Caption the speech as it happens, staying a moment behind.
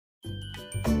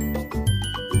Hello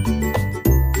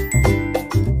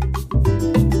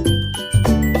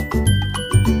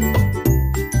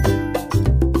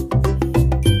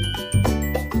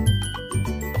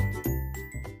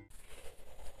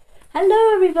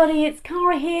everybody, it's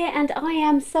Cara here and I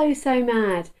am so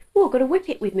mad. Oh, I've got a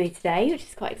whippet with me today, which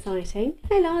is quite exciting.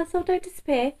 Hey Lars, oh don't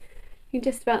disappear. You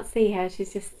can just about see her,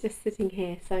 she's just sitting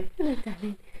here. So, hello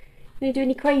darling. Gonna do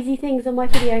any crazy things on my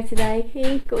video today?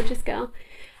 Hey, gorgeous girl.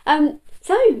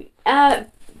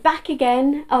 Back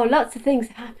again. Oh, lots of things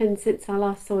have happened since I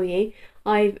last saw you.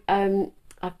 I've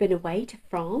been away to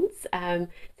France,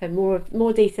 so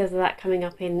more details of that coming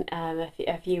up in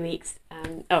a few weeks.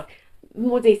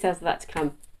 More details of that to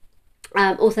come.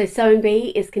 Also, Sewing Bee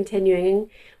is continuing.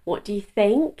 What do you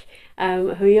think? Who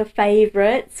are your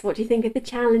favourites? What do you think of the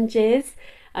challenges?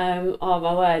 Oh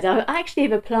my word, I actually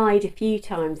have applied a few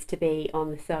times to be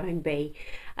on the Sewing Bee,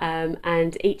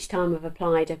 and each time I've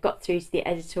applied I've got through to the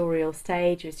editorial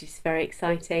stage, which is very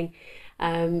exciting.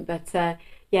 Yeah,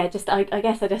 I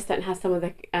guess I just don't have some of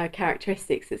the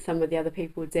characteristics that some of the other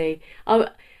people do.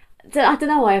 I don't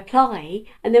know, I apply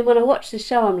and then when I watch the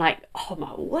show I'm like, oh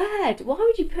my word, why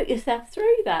would you put yourself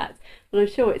through that? But I'm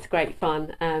sure it's great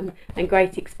fun and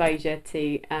great exposure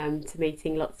to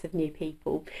meeting lots of new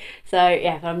people. So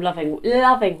yeah, I'm loving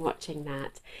watching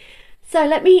that. So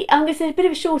I'm going to say a bit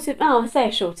of a shorter, I say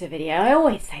a shorter video. I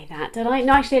always say that, don't I?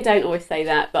 No, actually I don't always say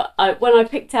that, but when I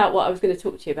picked out what I was going to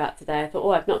talk to you about today, I thought,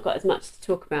 oh, I've not got as much to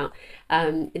talk about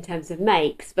in terms of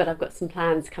makes, but I've got some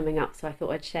plans coming up, so I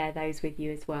thought I'd share those with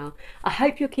you as well. I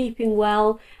hope you're keeping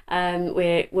well.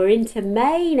 We're into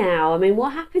May now. I mean,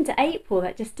 what happened to April?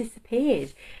 That just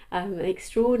disappeared. An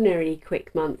extraordinarily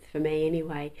quick month for me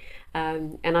anyway.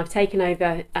 And I've taken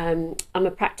over, I'm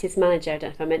a practice manager. I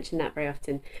don't know if I mention that very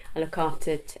often. I look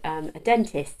after a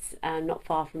dentist not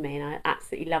far from me, and I'm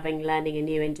absolutely loving learning a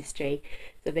new industry.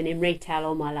 So I've been in retail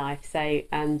all my life, so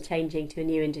changing to a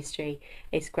new industry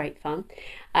is great fun.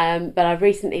 But I've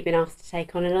recently been asked to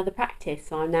take on another practice,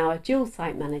 so I'm now a dual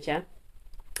site manager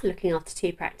looking after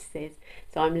two practices.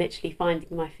 So I'm literally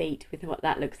finding my feet with what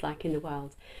that looks like in the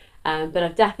world. But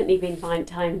I've definitely been finding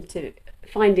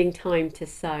time to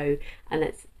sew, and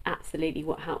that's absolutely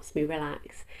what helps me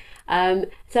relax.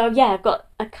 So yeah, I've got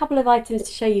a couple of items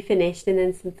to show you finished, and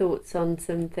then some thoughts on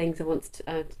some things I want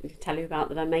to tell you about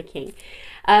that I'm making.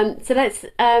 So let's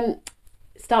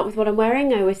start with what I'm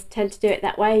wearing. I always tend to do it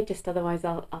that way, just otherwise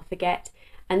I'll forget.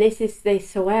 And this is the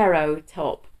Saguaro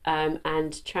top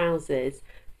and trousers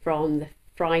from the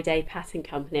Friday Pattern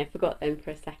Company. I forgot them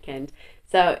for a second.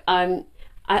 So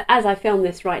as I film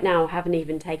this right now, I haven't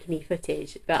even taken any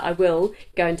footage, but I will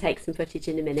go and take some footage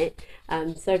in a minute.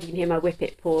 So if you can hear my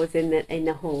whippet paws in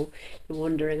the hall,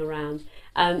 wandering around.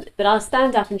 But I'll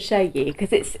stand up and show you,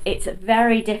 because it's a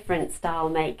very different style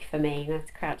make for me. I have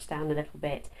to crouch down a little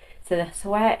bit. So the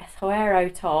Saguaro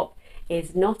top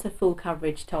is not a full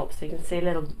coverage top, so you can see a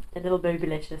little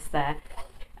boobylicious there.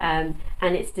 And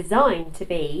it's designed to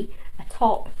be a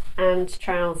top and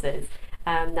trousers.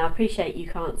 Now I appreciate you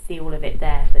can't see all of it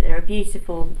there, but they're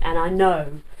beautiful, and I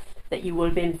know that you will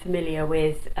have been familiar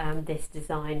with this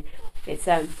design. It's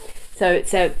a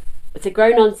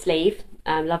grown-on sleeve,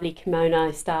 lovely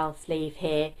kimono style sleeve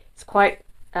here. It's quite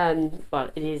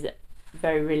well, it is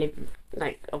really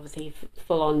like obviously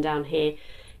full on down here.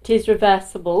 It is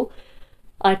reversible.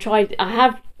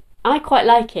 I quite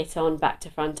like it on back to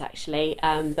front actually,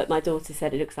 but my daughter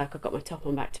said it looks like I've got my top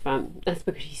on back to front. That's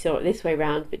because she saw it this way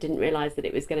round but didn't realise that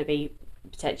it was going to be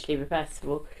potentially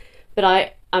reversible.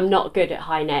 But I'm not good at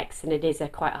high necks, and it is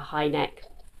quite a high neck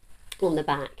on the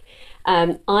back.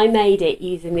 I made it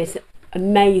using this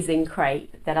amazing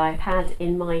crepe that I've had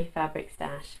in my fabric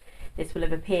stash. This will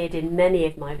have appeared in many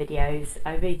of my videos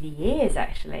over the years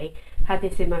actually. I've had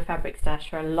this in my fabric stash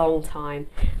for a long time.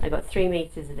 I got 3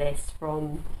 meters of this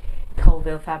from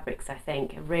Colville Fabrics, I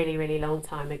think, a really long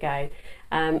time ago.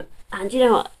 And you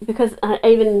know what, because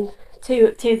even two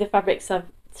of the fabrics I've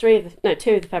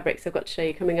got to show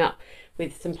you coming up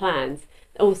with some plans,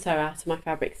 also out of my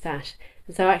fabric stash.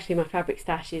 And so actually my fabric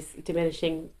stash is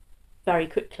diminishing very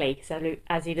quickly. So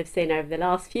as you'd have seen over the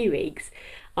last few weeks,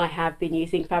 I have been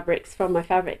using fabrics from my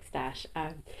fabric stash.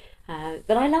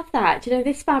 But I love that. You know,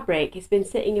 this fabric has been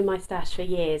sitting in my stash for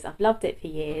years. I've loved it for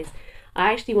years.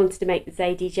 I actually wanted to make the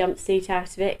Zadie jumpsuit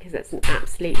out of it because that's an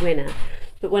absolute winner.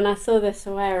 But when I saw the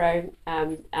Saguaro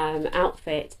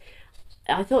outfit,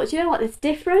 I thought, you know what, it's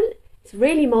different. It's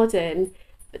really modern,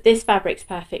 but this fabric's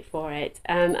perfect for it.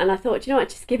 And I thought, you know what,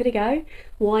 just give it a go.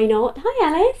 Why not? Hi,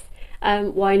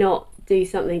 Alice. Why not do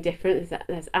something different?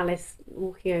 There's Alice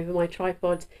walking over my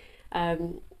tripod.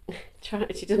 She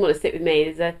doesn't want to sit with me.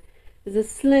 There's there's a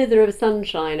slither of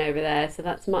sunshine over there, so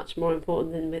that's much more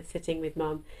important than with sitting with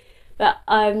mum. But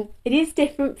it is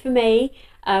different for me.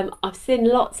 I've seen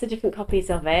lots of different copies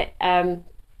of it, and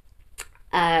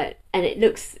it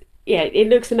looks, yeah, it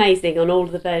looks amazing on all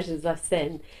of the versions I've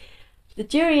seen. The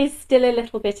jury is still a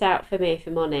little bit out for me, if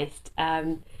I'm honest,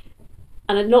 and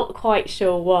I'm not quite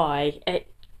sure why.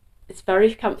 It's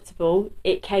very comfortable.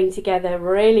 It came together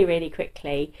really, really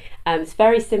quickly. It's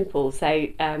very simple, so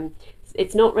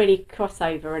it's not really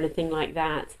crossover or anything like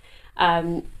that.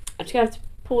 I'm just going to have to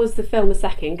pause the film a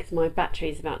second because my battery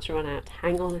is about to run out.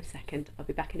 Hang on a second, I'll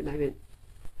be back in a moment.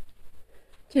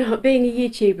 Do you know what, being a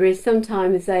YouTuber is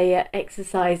sometimes a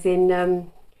exercise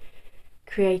in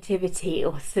creativity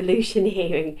or solution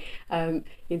hearing. You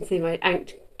can see my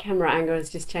camera angle has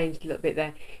just changed a little bit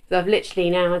there. So I've literally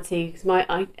now had to, because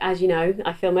as you know,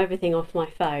 I film everything off my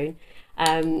phone,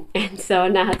 and so I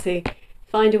now had to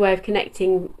find a way of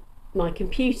connecting my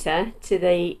computer to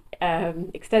the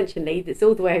extension lead that's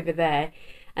all the way over there,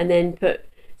 and then so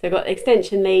I've got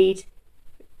extension lead,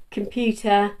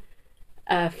 computer,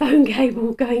 phone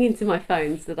cable going into my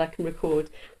phone so that I can record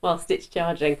whilst it's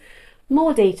charging.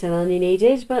 More detail than you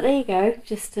needed, but there you go,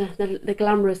 just the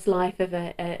glamorous life of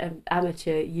an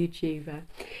amateur YouTuber.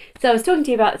 So I was talking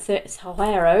to you about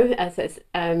Saguaro, so it's,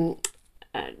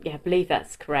 yeah, I believe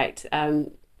that's correct,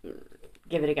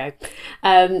 give it a go.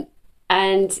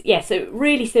 And yeah, so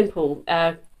really simple,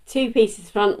 two pieces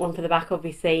front, one for the back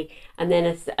obviously, and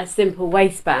then a simple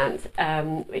waistband,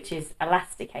 which is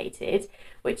elasticated,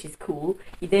 which is cool.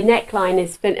 The neckline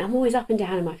is I'm always up and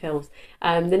down in my films.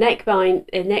 The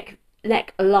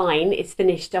neck line is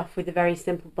finished off with a very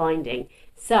simple binding,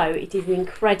 so it is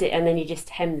incredible. And then you just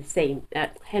hem the seam,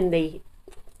 hem the,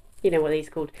 you know what these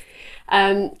called,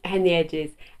 hem the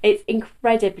edges. It's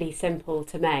incredibly simple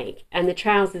to make, and the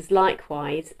trousers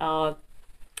likewise are.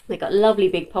 They've got lovely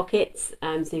big pockets,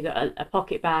 so you've got a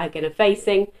pocket bag and a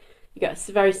facing. You've got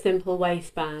a very simple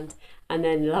waistband, and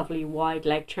then lovely wide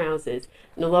leg trousers.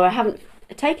 And although I haven't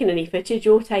taken any footage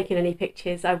or taken any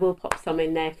pictures, I will pop some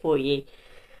in there for you.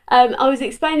 I was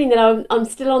explaining that I'm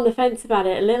still on the fence about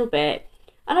it a little bit,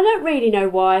 and I don't really know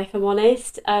why, if I'm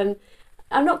honest. I'm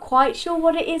not quite sure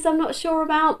what it is. I'm not sure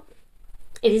about.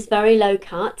 It is very low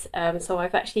cut, so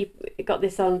I've actually got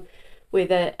this on with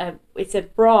it's a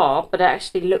bra, but it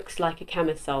actually looks like a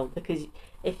camisole, because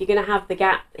if you're going to have the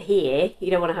gap here, you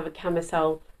don't want to have a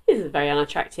camisole. This is a very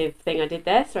unattractive thing I did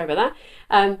there, sorry about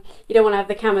that. You don't want to have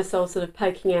the camisole sort of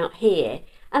poking out here,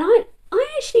 and I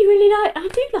actually really I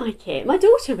do like it. My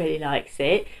daughter really likes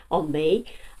it on me,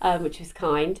 which is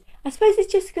kind. I suppose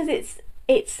it's just because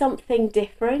it's something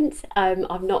different.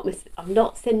 I've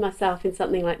not seen myself in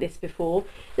something like this before.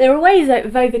 There are ways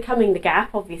of overcoming the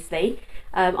gap, obviously.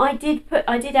 I did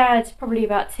add probably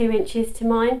about 2 inches to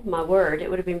mine. My word, it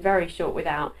would have been very short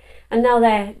without. And now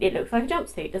there, it looks like a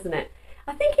jumpsuit, doesn't it?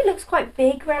 I think it looks quite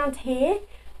big round here,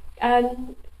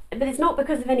 but it's not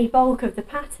because of any bulk of the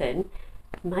pattern.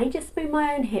 It may just be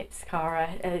my own hips,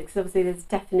 Cara, because obviously there's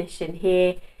definition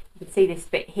here. You can see this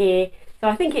bit here. So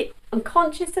I think I'm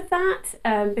conscious of that,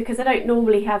 because I don't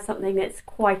normally have something that's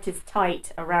quite as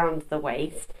tight around the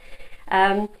waist.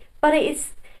 But I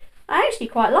actually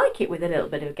quite like it with a little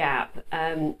bit of gap,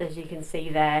 as you can see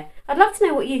there. I'd love to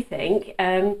know what you think.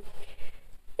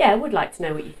 Yeah, I would like to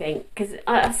know what you think, because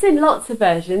I've seen lots of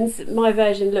versions. My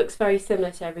version looks very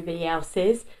similar to everybody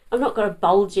else's. I've not got a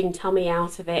bulging tummy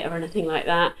out of it or anything like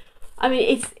that. I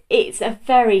mean, it's a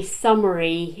very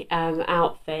summery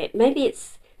outfit. Maybe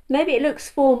it looks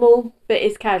formal, but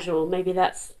it's casual. Maybe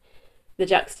that's the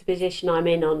juxtaposition I'm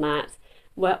in on that.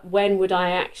 When would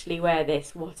I actually wear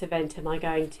this? What event am I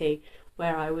going to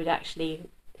where I would actually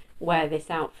wear this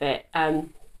outfit? But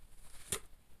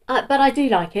I do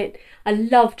like it. I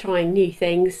love trying new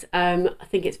things. I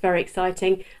think it's very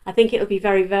exciting. I think it'll be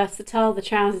very versatile, the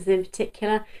trousers in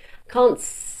particular. Can't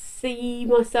see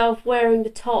myself wearing the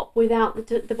top without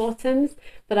the bottoms,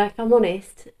 but if I'm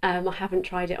honest, I haven't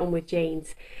tried it on with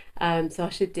jeans. So I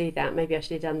should do that. Maybe I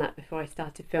should have done that before I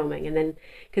started filming. And then,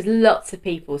 because lots of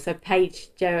people, so is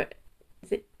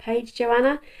it Paige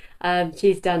Joanna?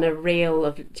 She's done a reel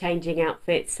of changing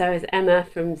outfits. So has Emma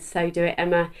from So Do It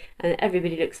Emma, and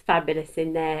everybody looks fabulous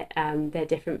in their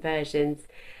different versions.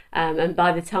 And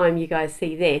by the time you guys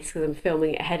see this, because I'm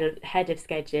filming it ahead of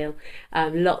schedule,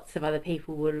 lots of other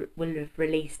people will have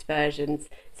released versions.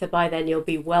 So by then you'll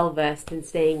be well versed in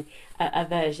seeing a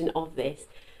version of this.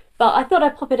 But I thought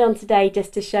I'd pop it on today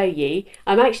just to show you.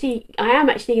 I am actually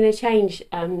going to change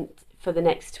for the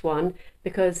next one,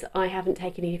 because I haven't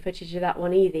taken any footage of that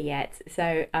one either yet.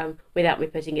 So without me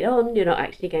putting it on, you're not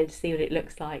actually going to see what it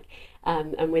looks like,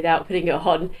 and without putting it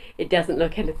on, it doesn't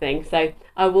look anything. So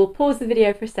I will pause the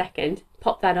video for a second,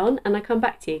 pop that on, and I come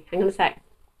back to you. Hang on a sec.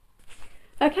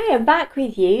 Okay, I'm back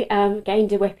with you.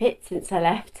 Gained a whippet since I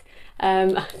left.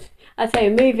 I say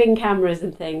moving cameras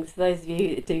and things, for those of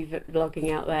you that do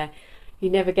vlogging out there, you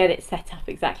never get it set up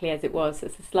exactly as it was.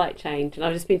 It's a slight change, and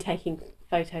I've just been taking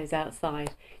photos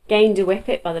outside. Gained a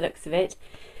whippet by the looks of it.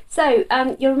 So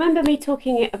you'll remember me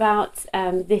talking about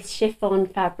this chiffon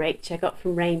fabric, which I got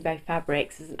from Rainbow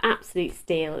Fabrics. It was an absolute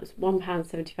steal. It was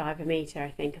 £1.75 a metre, I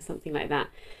think, or something like that.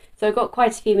 So I got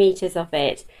quite a few meters of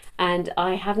it, and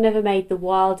I have never made the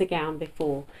wilder gown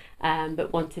before,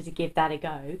 but wanted to give that a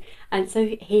go. And so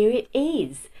here it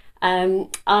is. I'm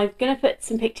going to put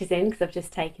some pictures in because I've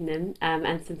just taken them,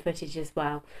 and some footage as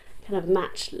well. Kind of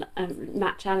match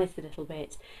Alice a little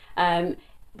bit.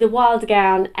 The wilder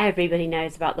gown, everybody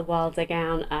knows about the wilder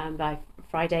gown by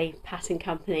Friday Pattern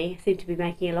Company. Seem to be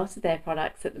making a lot of their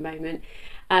products at the moment.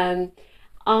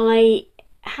 I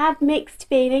had mixed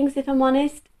feelings, if I'm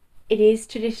honest. It is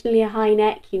traditionally a high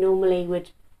neck. You normally would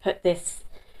put this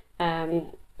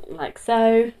like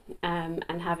so, and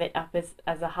have it up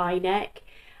as a high neck.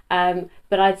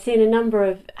 But I'd seen a number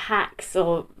of hacks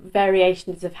or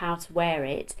variations of how to wear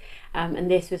it,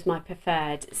 and this was my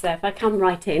preferred. So if I come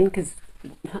right in, because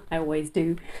I always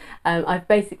do, I've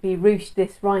basically ruched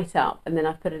this right up, and then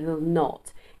I've put a little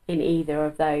knot in either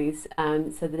of those,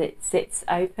 so that it sits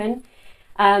open.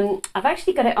 I've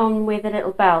actually got it on with a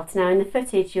little belt. Now in the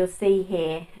footage you'll see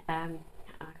here, I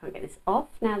can't get this off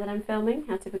now that I'm filming,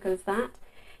 how typical is that?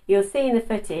 You'll see in the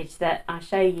footage that I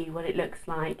show you what it looks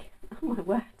like. Oh my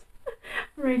word, I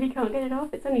really can't get it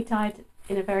off. It's only tied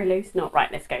in a very loose knot.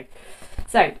 Right, let's go.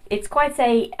 So it's quite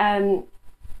a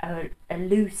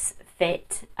loose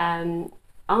fit.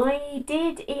 I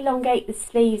did elongate the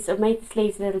sleeves, or made the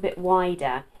sleeves a little bit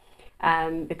wider,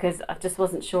 because I just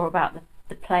wasn't sure about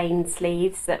the plain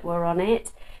sleeves that were on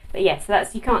it. But yes, so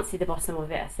that's, you can't see the bottom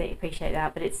of it, I appreciate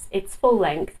that, but it's full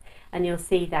length, and you'll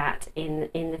see that in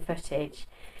the footage.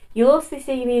 You'll also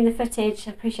see me in the footage.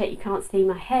 I appreciate you can't see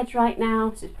my head right now,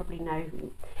 which is probably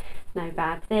no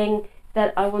bad thing,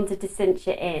 that I wanted to cinch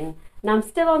it in. Now I'm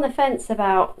still on the fence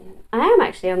about, I am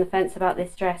actually on the fence about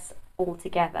this dress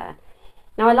altogether.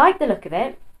 Now I like the look of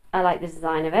it, I like the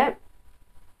design of it.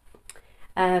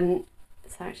 So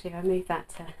actually if I move that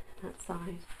to that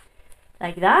side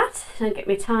like that, and get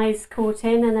my ties caught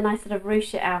in, and then I sort of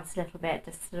ruche it out a little bit,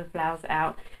 just sort of blouse it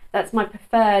out. That's my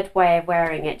preferred way of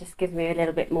wearing it, just gives me a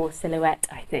little bit more silhouette,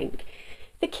 I think.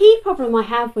 The key problem I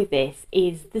have with this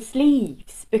is the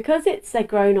sleeves, because it's a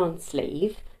grown on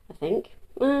sleeve, I think.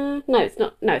 No, it's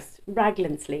not, no, it's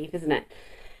raglan sleeve, isn't it?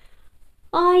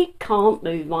 I can't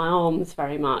move my arms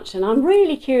very much, and I'm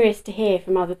really curious to hear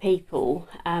from other people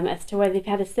as to whether they've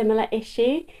had a similar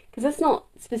issue, because that's not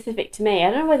specific to me.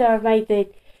 I don't know whether I've made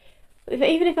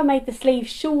even if I made the sleeve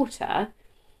shorter,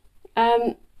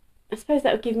 I suppose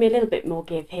that would give me a little bit more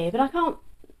give here, but I can't,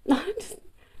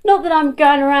 not that I'm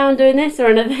going around doing this or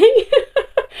anything,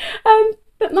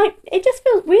 but it just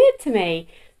feels weird to me.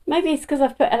 Maybe it's because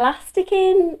I've put elastic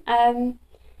in,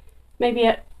 maybe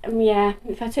yeah,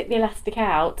 if I took the elastic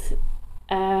out,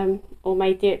 or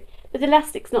made but the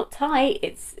elastic's not tight,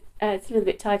 it's a little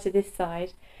bit tighter this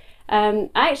side. I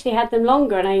actually had them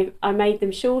longer, and I made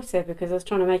them shorter because I was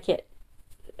trying to make it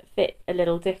fit a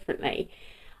little differently.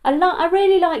 I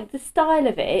really like the style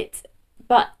of it,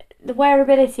 but the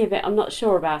wearability of it I'm not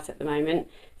sure about at the moment.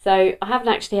 So I haven't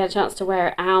actually had a chance to wear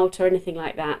it out or anything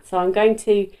like that. So I'm going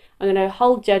to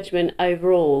hold judgment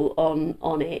overall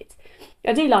on it.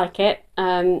 I do like it.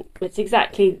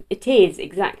 It is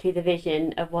exactly the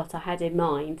vision of what I had in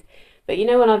mind. But you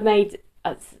know, when I've made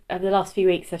over the last few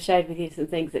weeks, I've shared with you some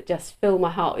things that just fill my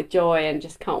heart with joy and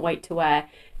just can't wait to wear.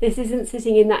 This isn't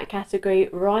sitting in that category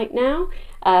right now.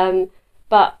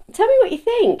 But tell me what you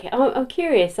think. I'm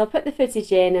curious. I'll put the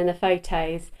footage in and the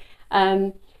photos.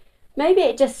 Maybe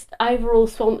it just overall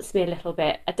swamps me a little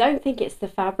bit. I don't think it's the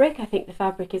fabric. I think the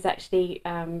fabric is actually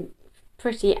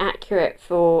pretty accurate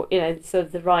for, you know, sort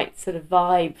of the right sort of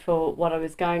vibe for what I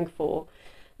was going for.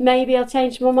 Maybe I'll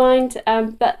change my mind,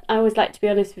 but I always like to be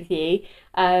honest with you.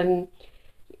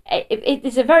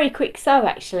 It's a very quick sew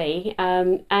actually,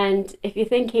 and if you're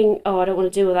thinking, oh, I don't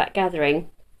want to do all that gathering,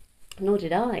 nor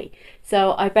did I.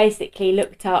 So I basically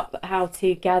looked up how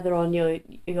to gather on your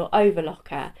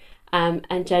overlocker,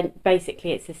 and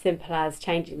basically it's as simple as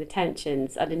changing the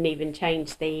tensions. I didn't even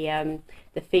change the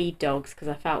feed dogs because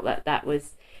I felt that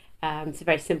was it's a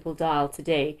very simple dial to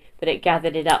do, but it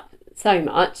gathered it up so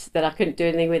much that I couldn't do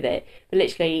anything with it. But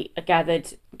literally, I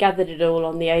gathered it all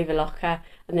on the overlocker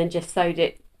and then just sewed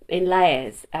it in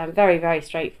layers. Very, very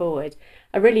straightforward.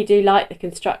 I really do like the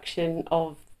construction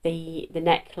of the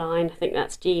neckline. I think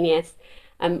that's genius.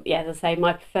 Yeah, as I say,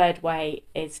 my preferred way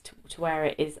is to wear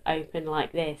it is open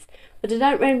like this. But I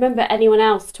don't remember anyone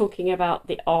else talking about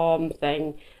the arm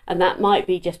thing, and that might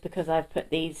be just because I've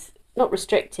put these, not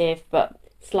restrictive, but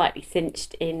slightly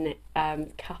cinched in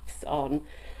cuffs on.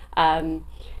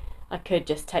 I could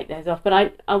just take those off,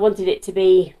 but I wanted it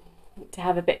to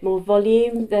have a bit more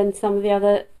volume than some of the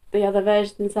other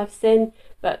versions I've seen.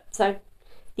 But so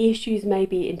the issues may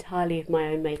be entirely of my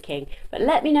own making. But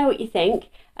let me know what you think.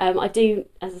 I do,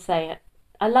 as I say,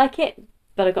 I like it,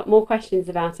 but I've got more questions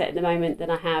about it at the moment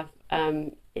than I have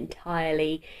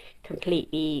entirely,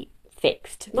 completely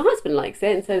fixed. My husband likes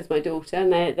it, and so does my daughter,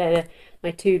 and they're my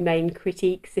two main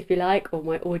critiques, if you like, or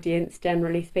my audience,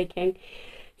 generally speaking.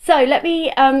 So let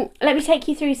me take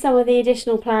you through some of the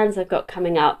additional plans I've got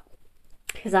coming up,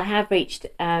 because I have reached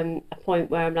a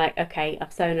point where I'm like, okay,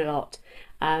 I've sewn a lot.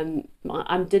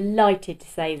 I'm delighted to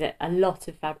say that a lot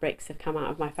of fabrics have come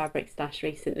out of my fabric stash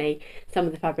recently, some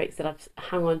of the fabrics that I've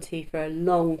hung on to for a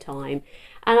long time,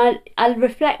 and I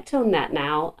reflect on that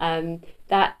now,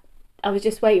 that I was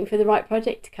just waiting for the right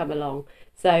project to come along.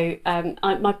 So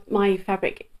my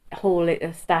fabric haul,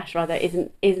 stash rather,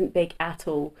 isn't big at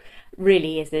all,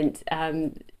 really isn't.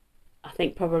 I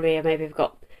think probably maybe I've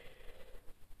got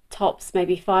tops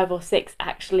maybe 5 or 6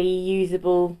 actually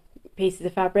usable pieces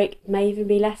of fabric, may even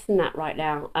be less than that right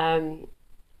now.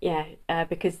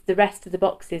 Because the rest of the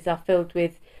boxes are filled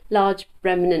with large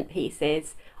remnant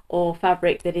pieces or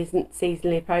fabric that isn't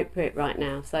seasonally appropriate right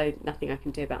now, so nothing I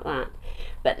can do about that.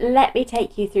 But let me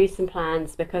take you through some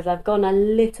plans, because I've gone a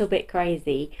little bit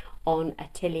crazy on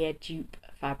Atelier dupe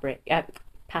fabric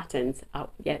patterns.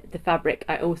 The fabric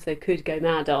I also could go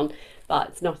mad on, but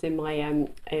it's not in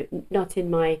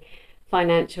my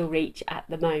financial reach at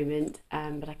the moment,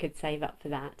 but I could save up for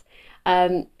that.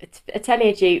 It's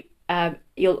Atelier dupe.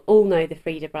 You'll all know the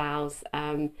Frida blouse,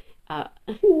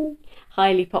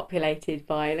 highly populated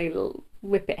by a little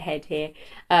whippet head here,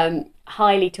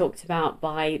 highly talked about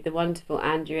by the wonderful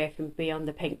Andrea from Beyond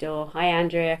the Pink Door. Hi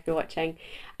Andrea, if you're watching.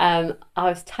 I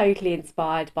was totally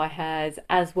inspired by hers,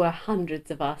 as were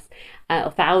hundreds of us,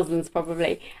 or thousands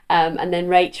probably. And then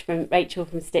Rachel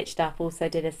from Stitched Up also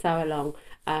did a sew along,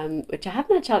 which I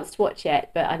haven't had a chance to watch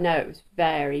yet, but I know it was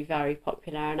very, very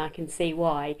popular, and I can see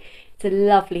why. It's a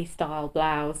lovely style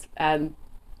blouse.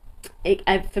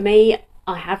 For me,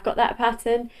 I have got that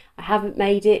pattern. I haven't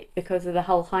made it because of the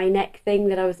whole high neck thing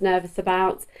that I was nervous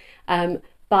about.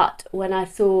 But when I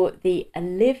saw the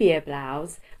Olivia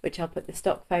blouse, which I'll put the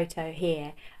stock photo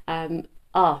here,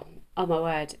 oh my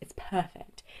word, it's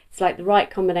perfect. It's like the right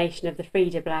combination of the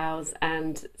Frida blouse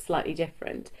and slightly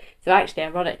different. So actually,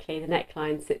 ironically, the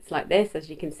neckline sits like this, as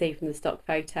you can see from the stock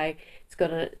photo. It's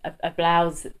got a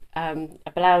blouse, a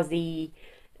blousey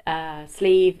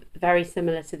sleeve, very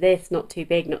similar to this, not too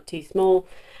big, not too small.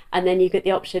 And then you get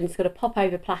the option, it's got a pop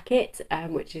over placket,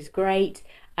 which is great.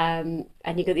 And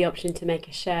you got the option to make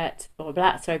a shirt or a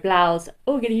blouse.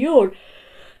 Oh, I'm gonna yawn.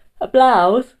 A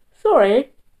blouse.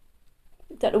 Sorry.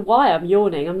 Don't know why I'm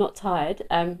yawning. I'm not tired.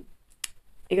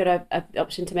 You got a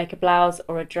option to make a blouse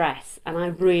or a dress, and I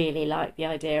really like the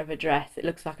idea of a dress. It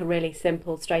looks like a really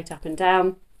simple straight up and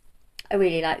down. I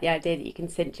really like the idea that you can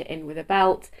cinch it in with a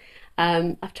belt.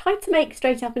 I've tried to make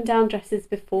straight up and down dresses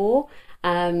before,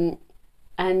 and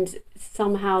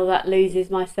somehow that loses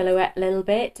my silhouette a little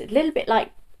bit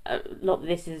like, not that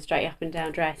this is a straight up and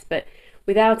down dress, but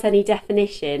without any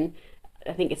definition,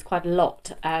 I think it's quite a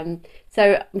lot.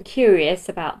 So I'm curious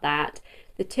about that.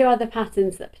 The two other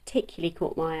patterns that particularly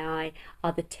caught my eye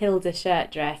are the Tilda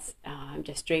shirt dress. I'm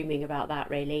just dreaming about that,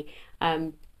 really.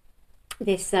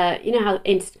 This, you know how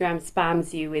Instagram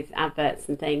spams you with adverts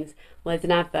and things? Well, there's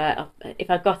an advert. If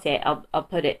I got it, I'll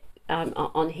put it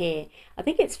on here. I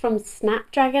think it's from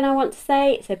Snapdragon, I want to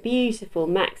say. It's a beautiful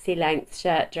maxi length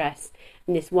shirt dress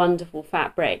in this wonderful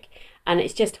fabric, and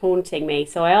it's just haunting me.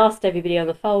 So I asked everybody on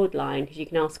the fold line, because you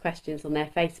can ask questions on their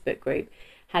Facebook group,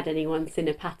 had anyone seen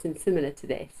a pattern similar to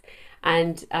this?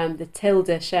 And the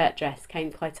Tilda shirt dress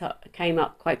came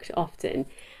up quite often.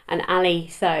 And Ali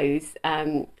sews,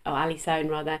 or Ali Sewn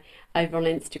rather, over on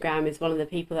Instagram, is one of the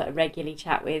people that I regularly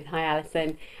chat with. Hi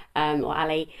Alison, or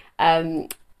Ali.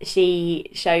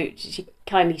 She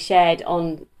kindly shared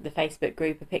on the Facebook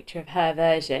group a picture of her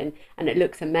version, and it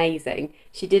looks amazing.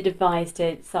 She did advise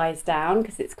to size down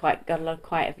because it's quite a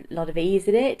lot of ease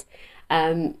in it,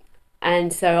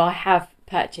 and so I have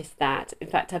purchased that. In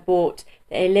fact, I bought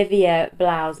the Olivia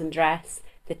blouse and dress,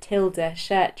 the Tilda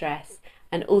shirt dress,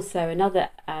 and also another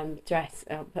dress,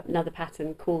 another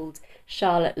pattern called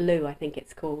Charlotte Lou, I think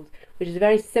it's called, which is a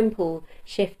very simple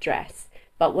shift dress.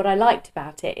 But what I liked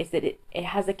about it is that it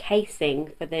has a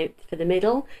casing for the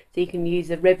middle, so you can use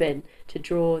a ribbon to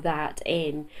draw that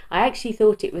in. I actually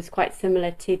thought it was quite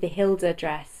similar to the Hilda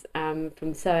dress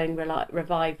from Sewing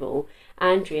Revival.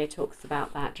 Andrea talks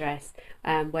about that dress,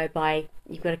 whereby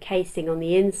you've got a casing on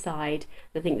the inside.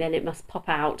 I think then it must pop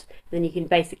out. Then you can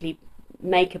basically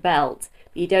make a belt,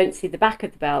 but you don't see the back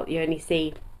of the belt. You only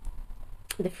see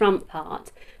the front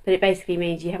part. But it basically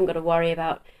means you haven't got to worry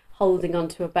about holding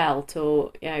onto a belt,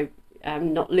 or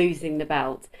not losing the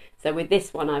belt. So with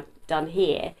this one I've done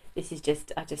here, this is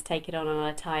just, I just take it on and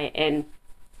I tie it in.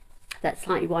 That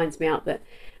slightly winds me up that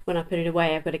when I put it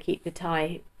away I've got to keep the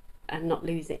tie and not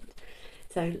lose it.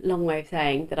 So long way of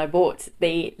saying that I bought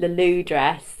the Lou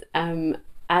dress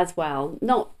as well,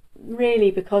 not really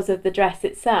because of the dress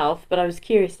itself, but I was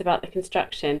curious about the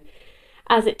construction.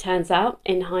 As it turns out,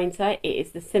 in hindsight, it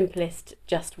is the simplest,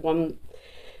 just one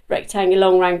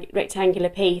rectangular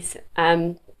piece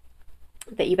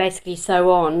that you basically sew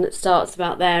on. It starts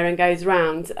about there and goes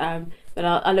round, but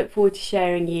I look forward to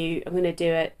sharing you. I'm going to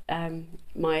do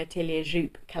my Atelier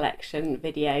Jupe collection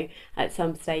video at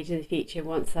some stage in the future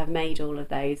once I've made all of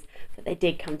those. But they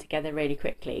did come together really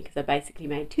quickly because I basically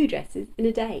made 2 dresses in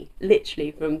a day,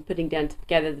 literally from putting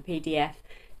together the PDF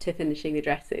to finishing the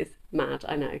dresses. Mad,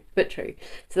 I know, but true.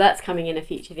 So that's coming in a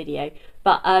future video.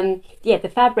 But yeah, the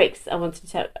fabrics I wanted to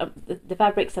tell, the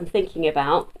fabrics I'm thinking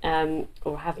about,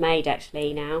 or have made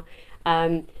actually now.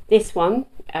 This one,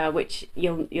 which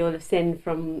you'll have seen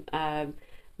from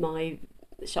my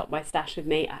Shop My Stash with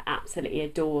me. I absolutely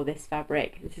adore this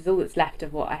fabric. This is all that's left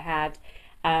of what I had.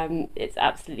 It's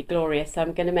absolutely glorious. So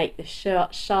I'm going to make the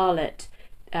Charlotte.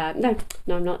 No,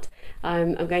 I'm not.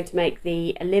 I'm going to make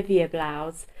the Olivia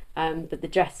blouse, but the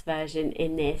dress version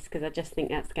in this, because I just think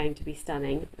that's going to be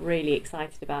stunning. Really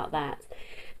excited about that.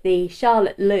 The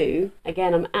Charlotte Lou,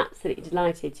 again, I'm absolutely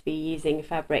delighted to be using a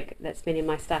fabric that's been in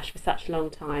my stash for such a long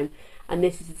time. And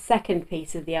this is the second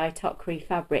piece of the Itokri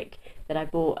fabric that I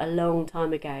bought a long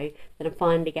time ago that I'm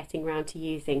finally getting around to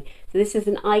using. So this is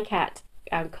an ICAT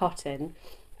cotton,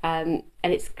 and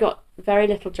it's got very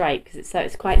little drape because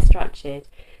it's quite structured.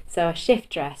 So a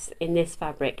shift dress in this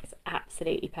fabric is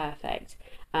absolutely perfect.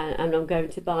 And I'm going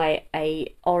to buy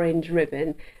a orange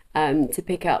ribbon to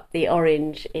pick up the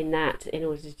orange in that in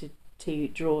order to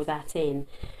draw that in.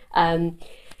 Then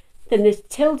this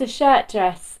Tilda shirt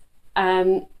dress,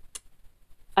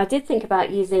 I did think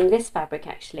about using this fabric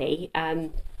actually,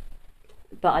 but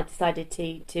I decided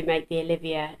to make the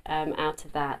Olivia out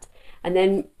of that. And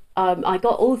then I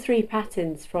got all 3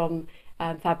 patterns from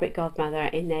Fabric Godmother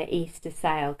in their Easter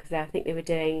sale, because I think they were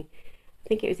doing, I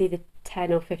think it was either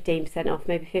 10 or 15% off,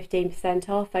 maybe 15%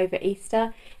 off over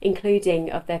Easter,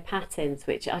 including of their patterns,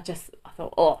 which I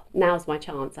thought, oh, now's my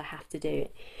chance, I have to do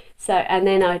it. So and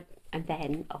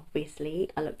then obviously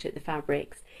I looked at the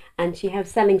fabrics, and she was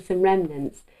selling some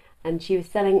remnants, and she was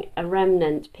selling a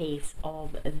remnant piece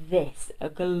of this, a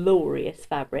glorious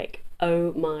fabric.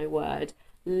 Oh my word,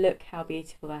 look how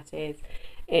beautiful that is.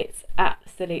 It's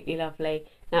absolutely lovely.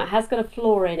 Now it has got a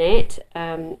flaw in it,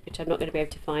 which I'm not going to be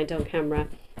able to find on camera,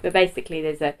 but basically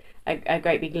there's a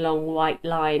great big long white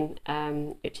line,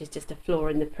 which is just a flaw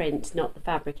in the print, not the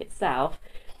fabric itself,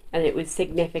 and it was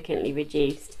significantly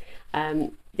reduced.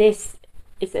 This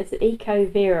is an Eco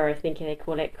Vera, I think they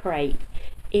call it, crepe.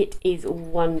 It is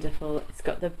wonderful. It's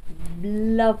got the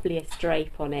loveliest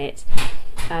drape on it,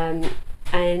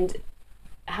 and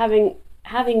having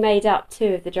made up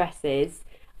 2 of the dresses,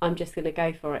 I'm just going to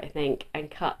go for it, I think, and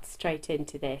cut straight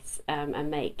into this and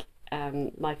make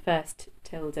my first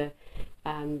Tilda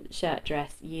shirt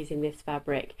dress using this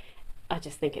fabric. I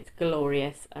just think it's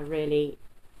glorious. I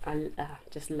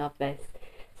just love this.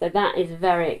 So that is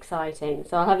very exciting.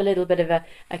 So I'll have a little bit of a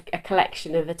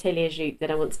collection of Atelier Jupe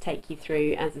that I want to take you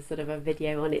through as a sort of a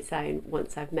video on its own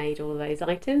once I've made all of those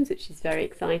items, which is very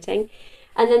exciting.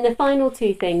 And then the final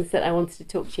 2 things that I wanted to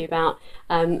talk to you about,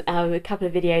 a couple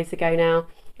of videos ago now,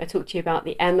 I talked to you about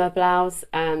the Emma blouse,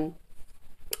 and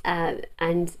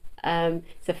it's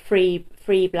a free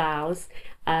blouse.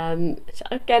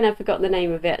 Again, I've forgotten the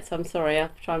name of it, so I'm sorry. I'll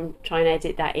try and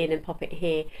edit that in and pop it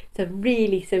here. It's a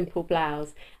really simple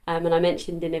blouse, and I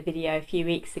mentioned in a video a few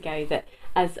weeks ago that,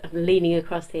 as I'm leaning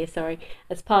across here, sorry,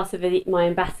 as part of my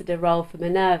ambassador role for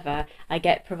Minerva, I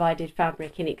get provided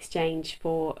fabric in exchange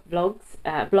for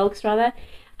blogs rather,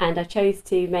 and I chose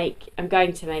to make, I'm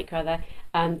going to make rather,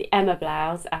 the Emma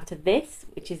blouse out of this,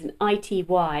 which is an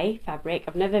ITY fabric.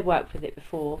 I've never worked with it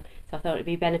before, so I thought it'd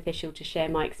be beneficial to share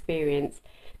my experience.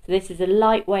 So this is a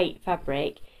lightweight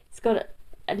fabric. It's got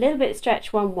a little bit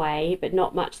stretch one way, but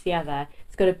not much the other.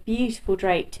 It's got a beautiful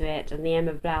drape to it, and the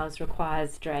Emma blouse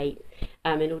requires drape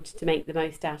in order to make the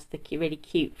most out of the really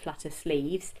cute flutter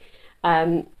sleeves.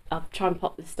 I'll try and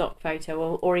pop the stock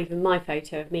photo or even my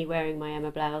photo of me wearing my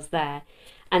Emma blouse there.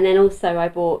 And then also I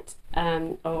bought,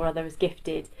 or rather was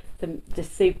gifted, the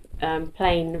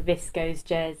plain viscose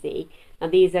jersey. Now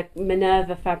these are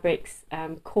Minerva Fabrics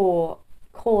core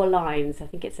lines. I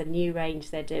think it's a new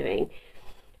range they're doing.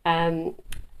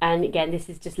 And again, this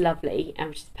is just lovely,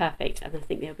 which is perfect, and I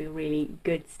think they'll be really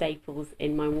good staples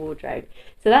in my wardrobe.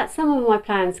 So that's some of my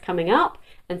plans coming up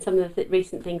and some of the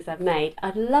recent things I've made.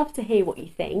 I'd love to hear what you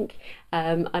think.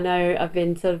 I know I've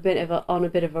been sort of on a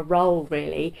bit of a roll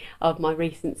really of my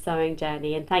recent sewing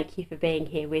journey, and thank you for being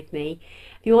here with me.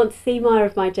 If you want to see more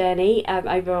of my journey,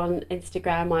 over on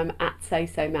Instagram I'm at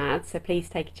SewSewMad, so please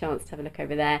take a chance to have a look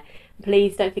over there.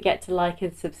 Please don't forget to like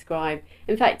and subscribe.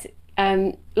 In fact,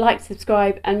 like,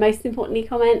 subscribe, and most importantly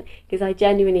comment, because I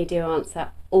genuinely do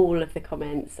answer all of the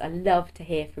comments. I love to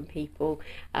hear from people.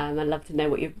 I love to know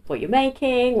what you're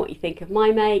making, what you think of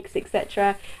my makes,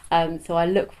 etc. So I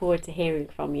look forward to hearing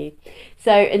from you.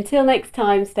 So until next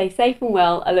time, stay safe and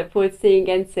well. I look forward to seeing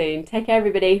you again soon. Take care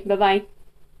everybody. Bye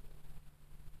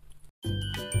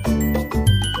bye.